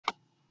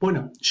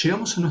Bueno,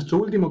 llegamos a nuestro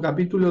último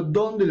capítulo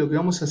donde lo que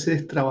vamos a hacer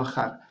es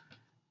trabajar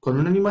con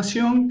una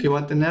animación que va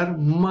a tener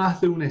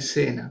más de una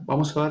escena.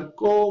 Vamos a ver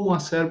cómo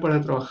hacer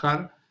para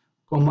trabajar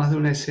con más de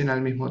una escena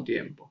al mismo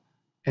tiempo.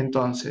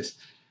 Entonces,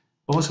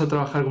 vamos a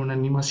trabajar con una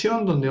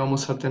animación donde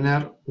vamos a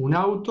tener un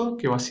auto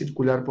que va a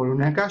circular por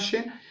una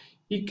calle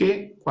y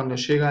que cuando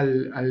llega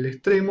al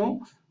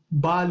extremo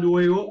va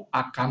luego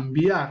a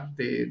cambiar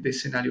de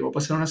escenario. Va a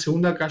pasar a una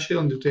segunda calle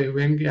donde ustedes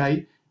ven que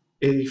hay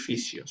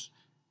edificios.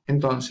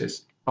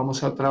 Entonces,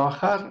 vamos a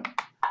trabajar,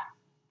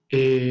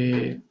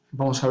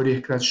 vamos a abrir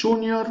Scratch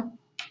Junior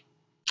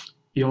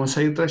y vamos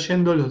a ir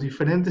trayendo los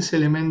diferentes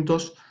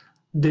elementos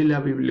de la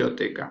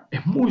biblioteca.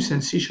 Es muy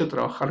sencillo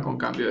trabajar con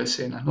cambio de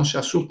escenas, no se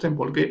asusten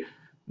porque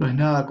no es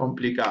nada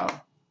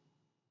complicado.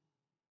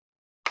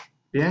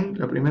 Bien,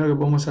 lo primero que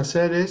podemos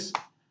hacer es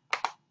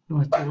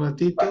nuestro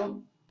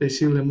ratito,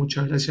 decirle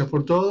muchas gracias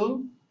por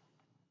todo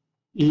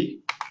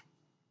y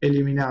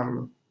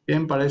eliminarlo.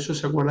 Bien, para eso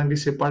se acuerdan que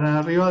se paran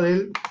arriba de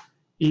él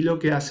y lo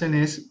que hacen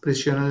es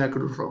presionar la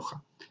cruz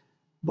roja.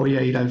 Voy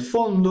a ir al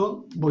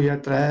fondo, voy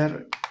a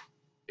traer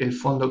el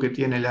fondo que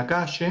tiene la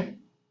calle.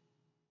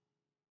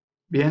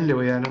 Bien, le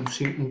voy a dar un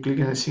clic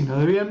en el signo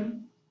de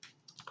bien.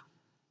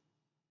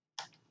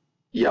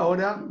 Y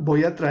ahora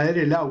voy a traer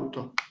el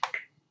auto.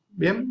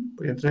 Bien,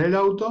 voy a traer el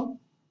auto.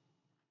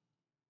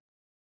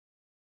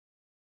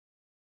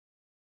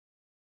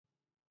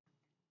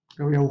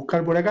 Lo voy a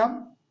buscar por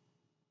acá.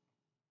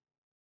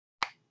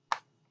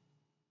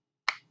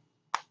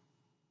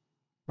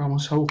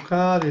 Vamos a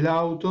buscar el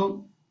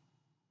auto.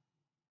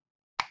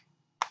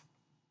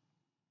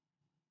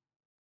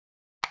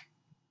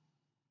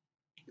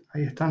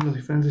 Ahí están los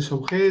diferentes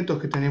objetos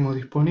que tenemos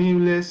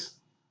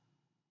disponibles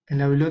en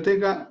la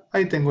biblioteca.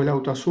 Ahí tengo el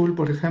auto azul,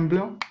 por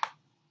ejemplo.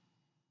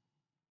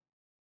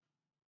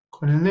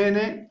 Con el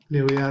nene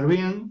le voy a dar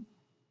bien.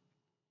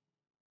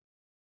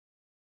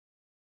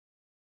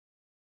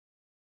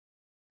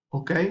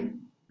 Ok,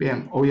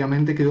 bien,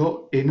 obviamente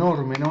quedó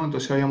enorme, ¿no?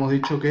 Entonces habíamos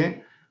dicho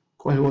que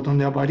con el botón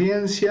de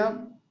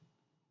apariencia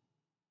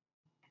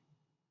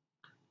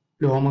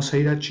lo vamos a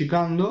ir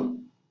achicando.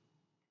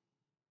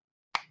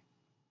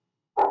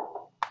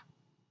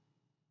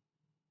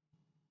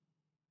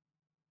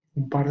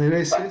 Un par de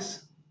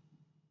veces.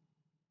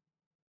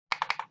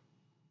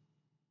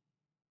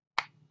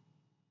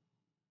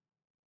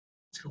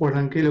 ¿Se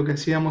acuerdan que lo que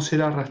hacíamos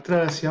era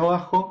arrastrar hacia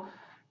abajo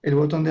el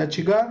botón de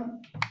achicar?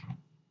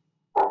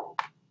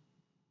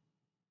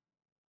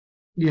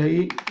 Y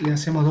ahí le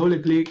hacemos doble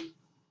clic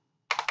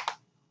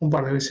un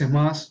par de veces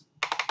más.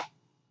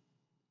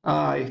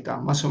 Ahí está,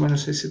 más o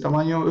menos ese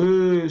tamaño.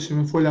 Se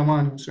me fue la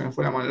mano, se me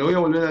fue la mano. Lo voy a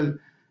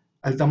volver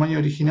al tamaño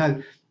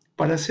original.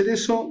 Para hacer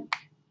eso,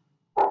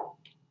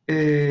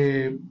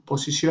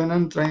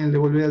 posicionan, traen el de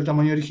volver al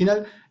tamaño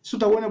original. Eso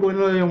está bueno porque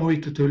no lo habíamos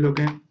visto este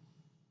bloque.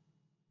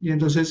 Y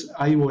entonces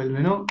ahí vuelve,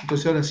 ¿no?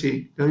 Entonces ahora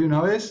sí, le doy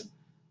una vez,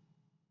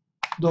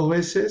 dos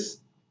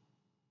veces.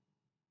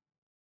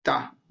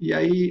 Ta, y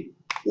ahí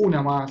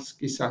una más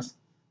quizás.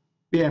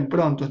 Bien,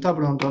 pronto, está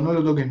pronto, no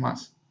lo toques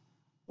más.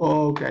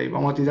 Ok,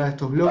 vamos a tirar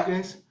estos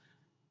bloques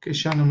que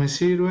ya no me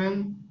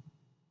sirven.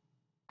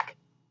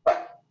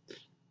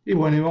 Y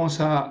bueno, y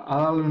vamos a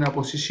darle una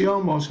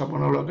posición, vamos a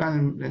ponerlo acá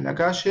en la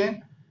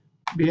calle.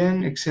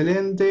 Bien,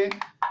 excelente.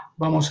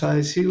 Vamos a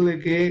decirle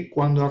que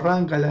cuando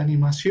arranca la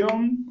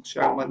animación, o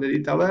sea,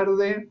 banderita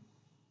verde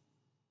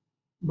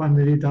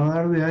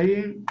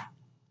ahí,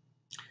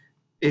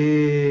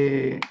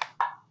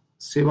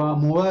 se va a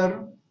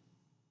mover.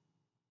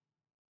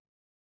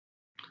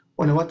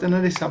 Bueno, va a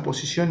tener esa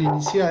posición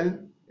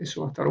inicial,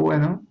 eso va a estar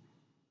bueno.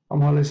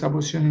 Vamos a darle esa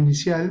posición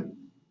inicial.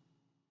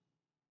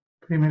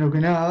 Primero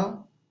que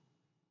nada.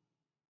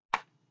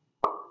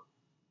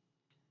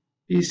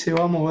 Y se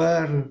va a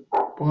mover,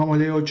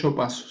 pongámosle 8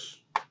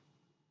 pasos.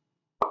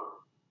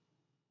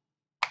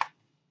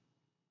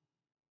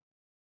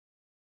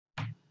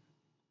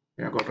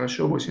 Voy a correr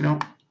yo porque si no,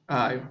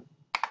 ahí va.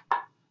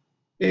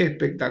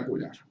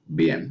 Espectacular.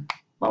 Bien,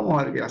 vamos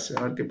a ver qué hace,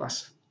 a ver qué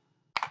pasa.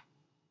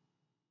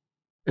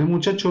 El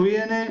muchacho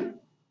viene,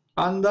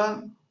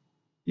 anda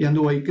y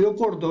anduvo ahí. Quedó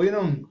corto,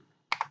 ¿vieron?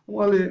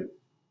 Vamos a darle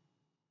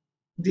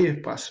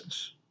 10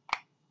 pasos.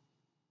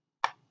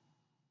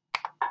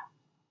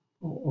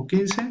 O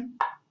 15.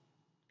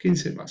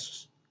 15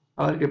 pasos.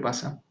 A ver qué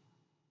pasa.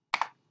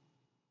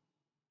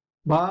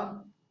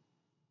 Va,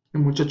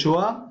 el muchacho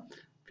va.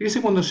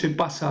 Fíjese cuando se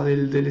pasa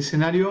del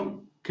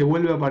escenario que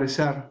vuelve a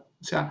aparecer.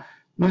 O sea,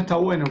 no está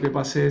bueno que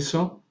pase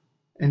eso.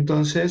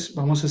 Entonces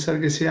vamos a hacer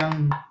que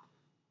sean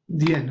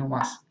 10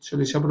 nomás. Yo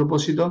le hice a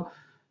propósito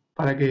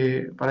para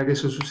que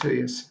eso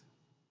sucediese.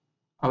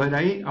 A ver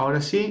ahí, ahora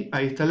sí,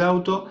 ahí está el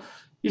auto.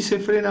 Y se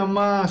frena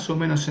más o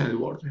menos en el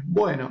borde.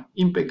 Bueno,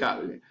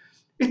 impecable.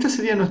 Esta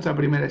sería nuestra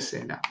primera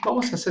escena.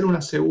 Vamos a hacer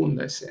una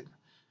segunda escena.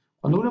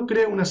 Cuando uno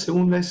crea una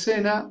segunda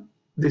escena,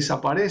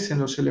 desaparecen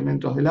los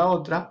elementos de la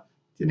otra.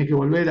 Tiene que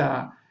volver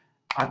a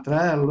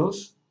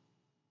traerlos.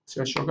 O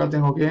sea, yo acá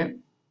tengo que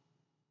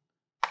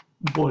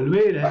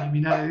volver a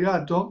eliminar el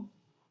gato.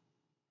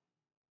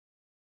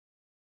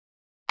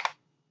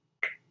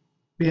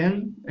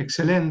 Bien,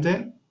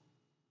 excelente.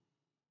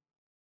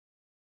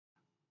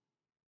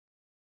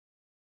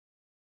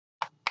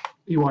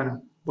 Y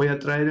bueno, voy a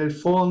traer el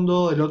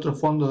fondo, el otro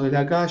fondo de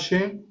la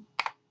calle.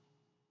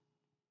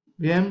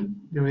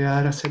 Bien, le voy a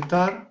dar a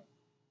aceptar.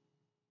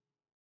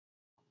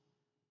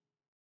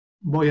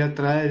 Voy a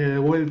traer de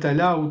vuelta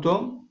el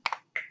auto.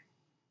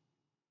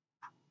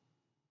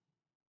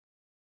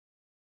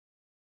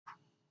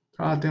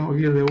 Tengo que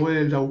ir de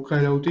vuelta a buscar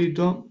el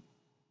autito.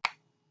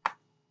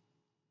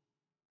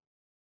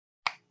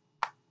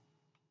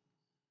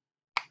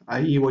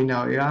 Ahí voy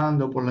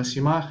navegando por las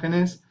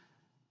imágenes.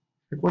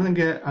 Recuerden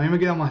que a mí me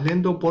queda más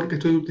lento porque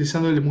estoy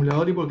utilizando el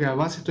emulador y porque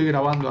además estoy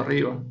grabando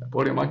arriba. La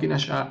pobre máquina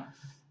ya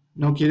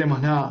no quiere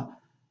más nada.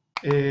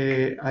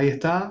 Ahí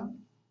está.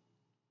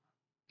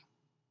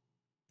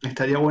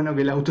 Estaría bueno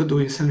que el auto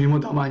tuviese el mismo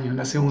tamaño en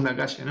la segunda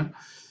calle, ¿no?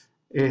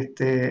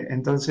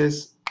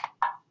 Entonces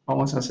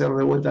vamos a hacer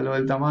de vuelta lo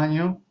del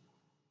tamaño.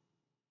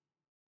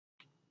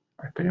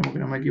 Esperemos que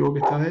no me equivoque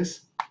esta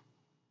vez.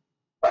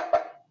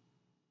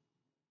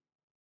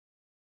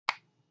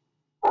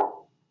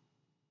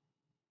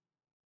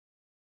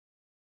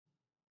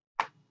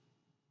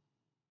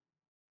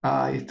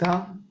 Ahí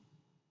está.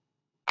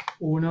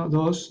 1,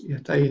 2 y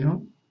hasta ahí,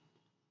 ¿no?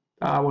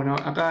 Bueno,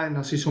 acá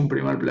nos hizo un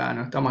primer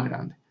plano, está más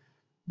grande.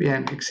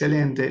 Bien,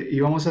 excelente. Y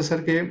vamos a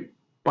hacer que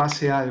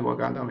pase algo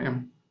acá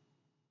también.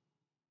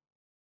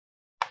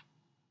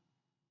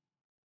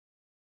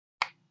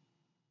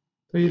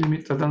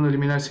 Estoy tratando de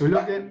eliminar ese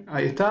bloque.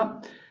 Ahí está.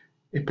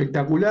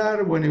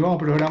 Espectacular. Bueno, y vamos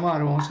a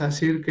programar. Vamos a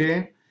decir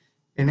que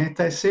en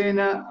esta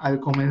escena, al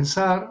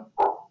comenzar,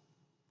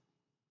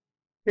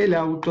 el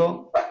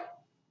auto,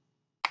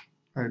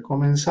 al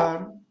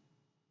comenzar,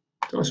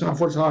 esto va a ser una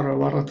fuerza bárbara,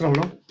 va a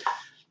arrastrarlo,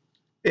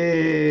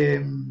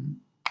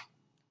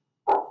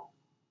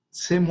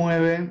 se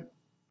mueve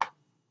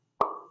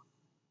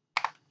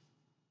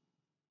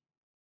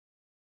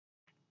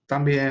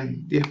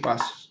también 10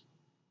 pasos.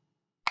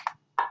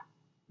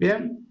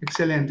 Bien,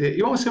 excelente.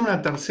 Y vamos a hacer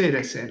una tercera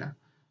escena.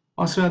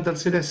 Vamos a hacer una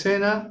tercera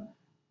escena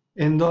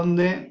en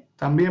donde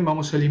también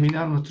vamos a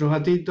eliminar nuestro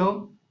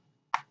gatito.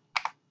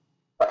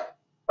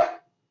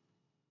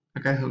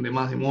 Acá es donde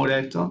más demora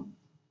esto.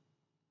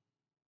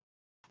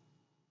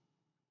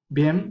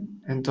 Bien,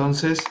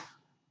 entonces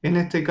en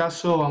este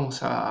caso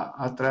vamos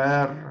a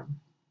traer,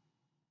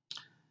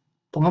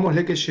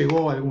 pongámosle que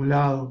llegó a algún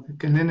lado,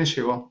 que el nene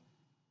llegó.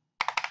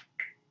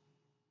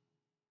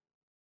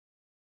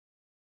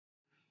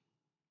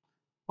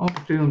 Vamos a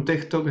escribir un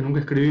texto que nunca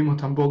escribimos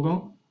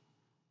tampoco,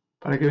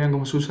 para que vean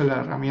cómo se usa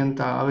la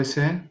herramienta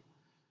ABC.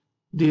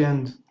 The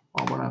end,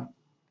 vamos a poner.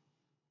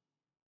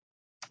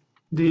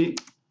 The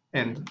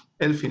end,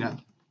 el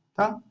final.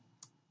 ¿Está?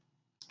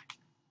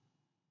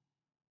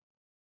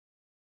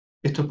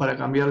 Esto es para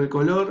cambiar de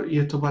color y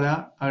esto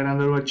para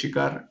agrandar o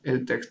achicar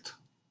el texto.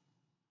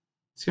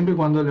 Siempre y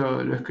cuando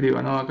lo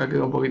escriba, ¿no? Acá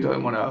quedó un poquito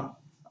demorado.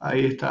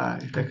 Ahí está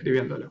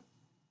escribiéndolo.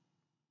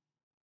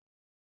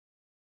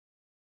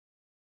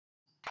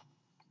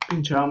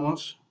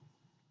 Pinchamos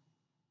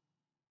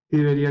y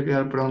debería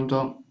quedar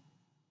pronto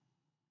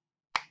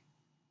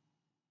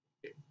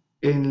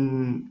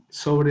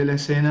sobre la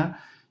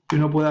escena que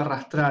uno pueda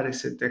arrastrar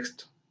ese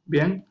texto.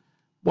 ¿Bien?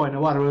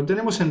 Bueno, bárbaro.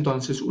 Tenemos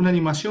entonces una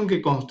animación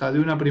que consta de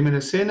una primera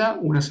escena,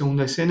 una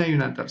segunda escena y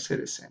una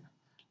tercera escena.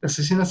 Las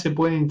escenas se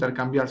pueden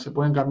intercambiar, se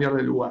pueden cambiar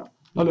de lugar.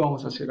 No lo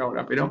vamos a hacer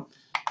ahora, pero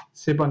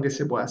sepan que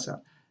se puede hacer.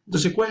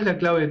 Entonces, ¿cuál es la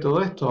clave de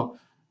todo esto?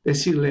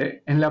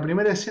 Decirle, en la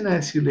primera escena,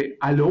 decirle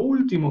a lo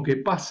último que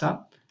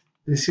pasa,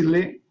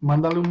 decirle,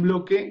 mandarle un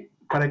bloque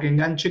para que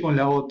enganche con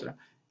la otra.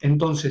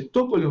 Entonces,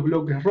 toco los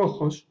bloques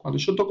rojos. Cuando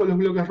yo toco los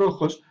bloques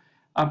rojos,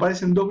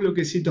 aparecen dos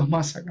bloquecitos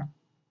más acá.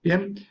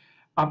 ¿Bien?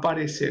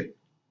 Aparece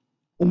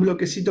un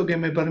bloquecito que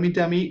me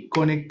permite a mí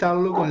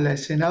conectarlo con la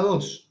escena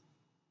 2.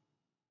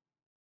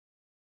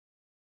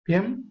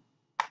 ¿Bien?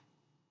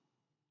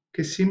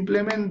 Que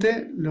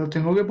simplemente lo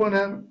tengo que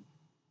poner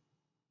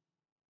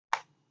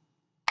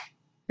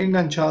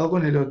enganchado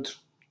con el otro.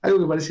 Algo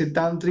que parece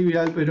tan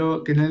trivial,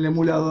 pero que en el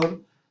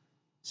emulador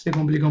se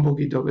complica un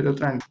poquito, pero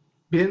tranqui.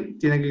 Bien,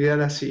 tiene que quedar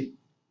así.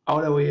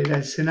 Ahora voy a ir a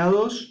escena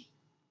 2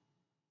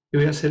 y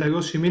voy a hacer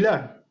algo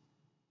similar.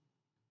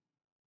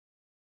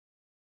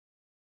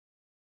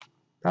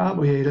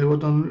 Voy a ir al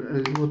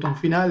botón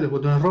final, los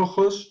botones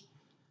rojos.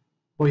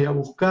 Voy a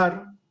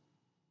buscar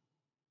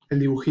el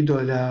dibujito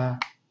de la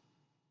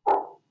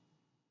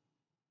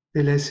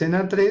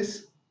escena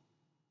 3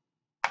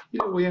 y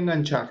lo voy a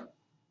enganchar.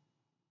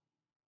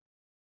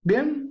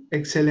 Bien,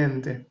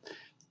 excelente.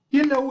 Y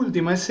en la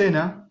última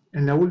escena,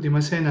 en la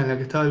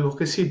que estaba el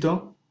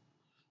bosquecito,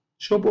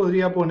 yo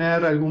podría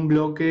poner algún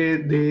bloque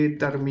de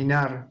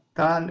terminar.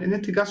 En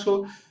este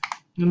caso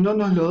no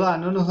nos lo da,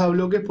 no nos da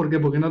bloques porque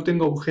no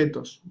tengo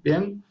objetos.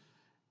 Bien,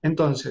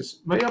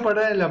 entonces me voy a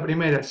parar en la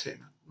primera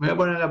escena. Me voy a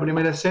poner en la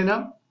primera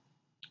escena,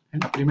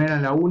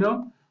 en la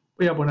 1.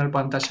 Voy a poner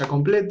pantalla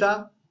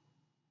completa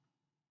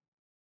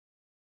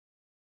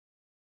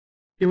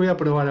y voy a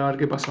probar a ver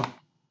qué pasó.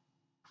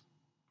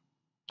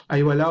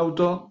 Ahí va el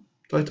auto,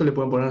 Todo esto le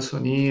pueden poner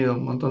sonido,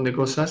 un montón de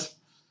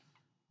cosas.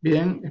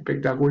 Bien,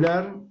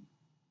 espectacular.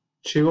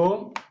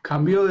 Llegó,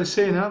 cambió de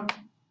escena.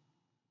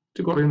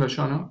 Estoy corriendo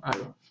yo, ¿no?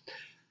 Algo.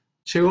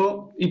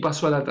 Llegó y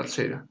pasó a la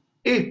tercera.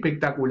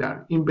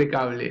 Espectacular,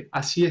 impecable.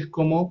 Así es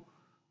como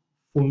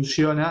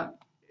funciona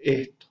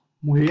esto.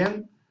 Muy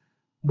bien.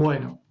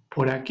 Bueno,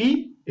 por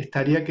aquí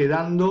estaría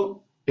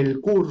quedando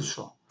el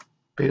curso,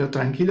 pero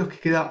tranquilos que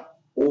queda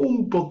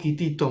un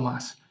poquitito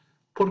más.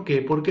 ¿Por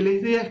qué? Porque la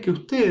idea es que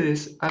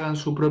ustedes hagan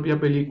su propia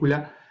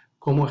película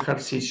como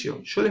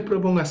ejercicio. Yo les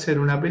propongo hacer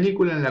una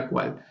película en la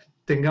cual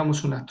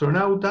tengamos un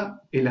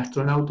astronauta, el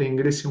astronauta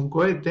ingrese a un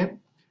cohete,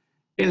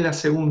 en la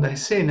segunda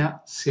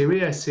escena se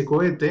vea ese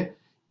cohete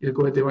y el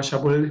cohete vaya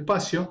por el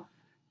espacio,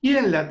 y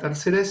en la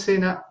tercera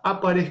escena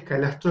aparezca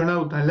el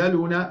astronauta en la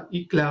luna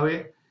y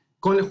clave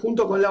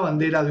junto con la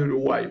bandera de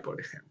Uruguay, por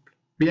ejemplo.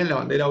 Bien, la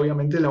bandera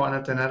obviamente la van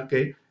a tener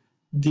que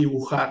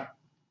dibujar.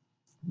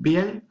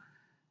 Bien,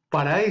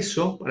 para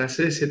eso, para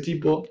hacer ese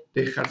tipo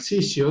de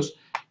ejercicios,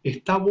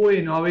 está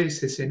bueno a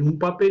veces en un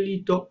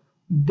papelito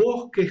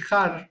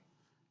bosquejar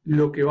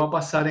lo que va a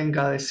pasar en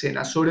cada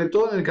escena, sobre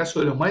todo en el caso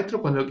de los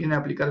maestros cuando lo quieren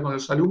aplicar con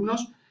los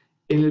alumnos,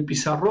 en el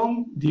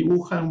pizarrón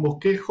dibujan un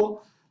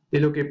bosquejo de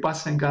lo que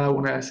pasa en cada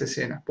una de las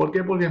escenas. ¿Por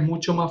qué? Porque es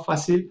mucho más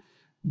fácil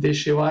de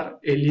llevar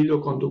el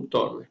hilo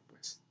conductor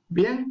después.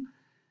 Bien,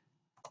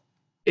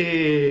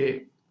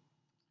 en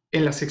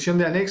la sección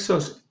de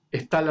anexos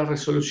está la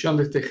resolución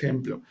de este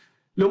ejemplo.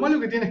 Lo malo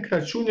que tiene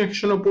Scratch Junior es que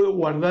yo no puedo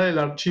guardar el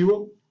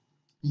archivo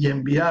y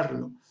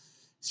enviarlo.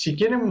 Si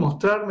quieren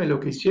mostrarme lo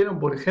que hicieron,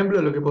 por ejemplo,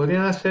 lo que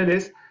podrían hacer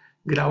es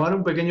grabar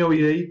un pequeño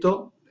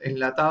videito en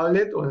la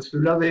tablet o en el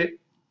celular de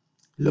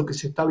lo que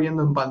se está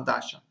viendo en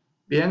pantalla.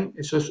 Bien,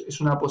 eso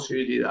es una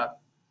posibilidad.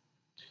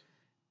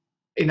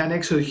 En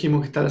anexo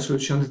dijimos que está la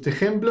solución de este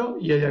ejemplo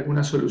y hay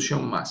alguna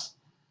solución más.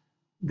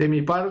 De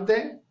mi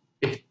parte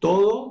es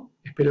todo.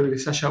 Espero que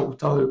les haya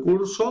gustado el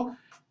curso.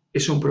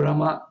 Es un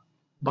programa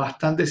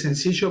bastante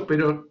sencillo,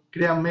 pero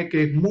créanme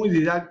que es muy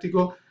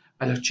didáctico.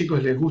 A los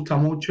chicos les gusta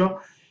mucho.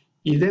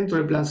 Y dentro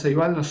del plan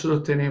Ceibal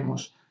nosotros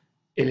tenemos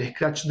el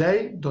Scratch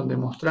Day, donde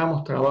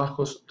mostramos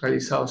trabajos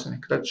realizados en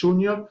Scratch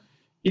Junior,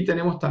 y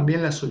tenemos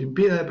también las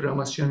Olimpiadas de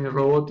Programación y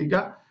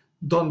Robótica,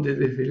 donde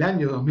desde el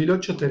año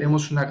 2008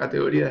 tenemos una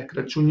categoría de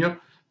Scratch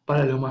Junior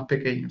para los más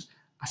pequeños.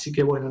 Así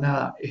que bueno,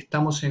 nada,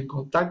 estamos en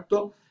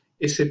contacto,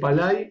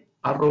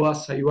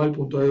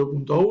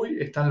 spalay@ceibal.edu.uy,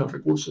 están los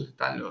recursos,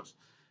 están los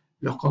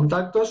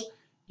contactos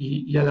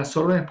y a las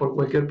órdenes por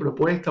cualquier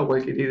propuesta o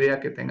cualquier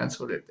idea que tengan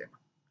sobre el tema.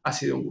 Ha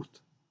sido un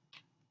gusto.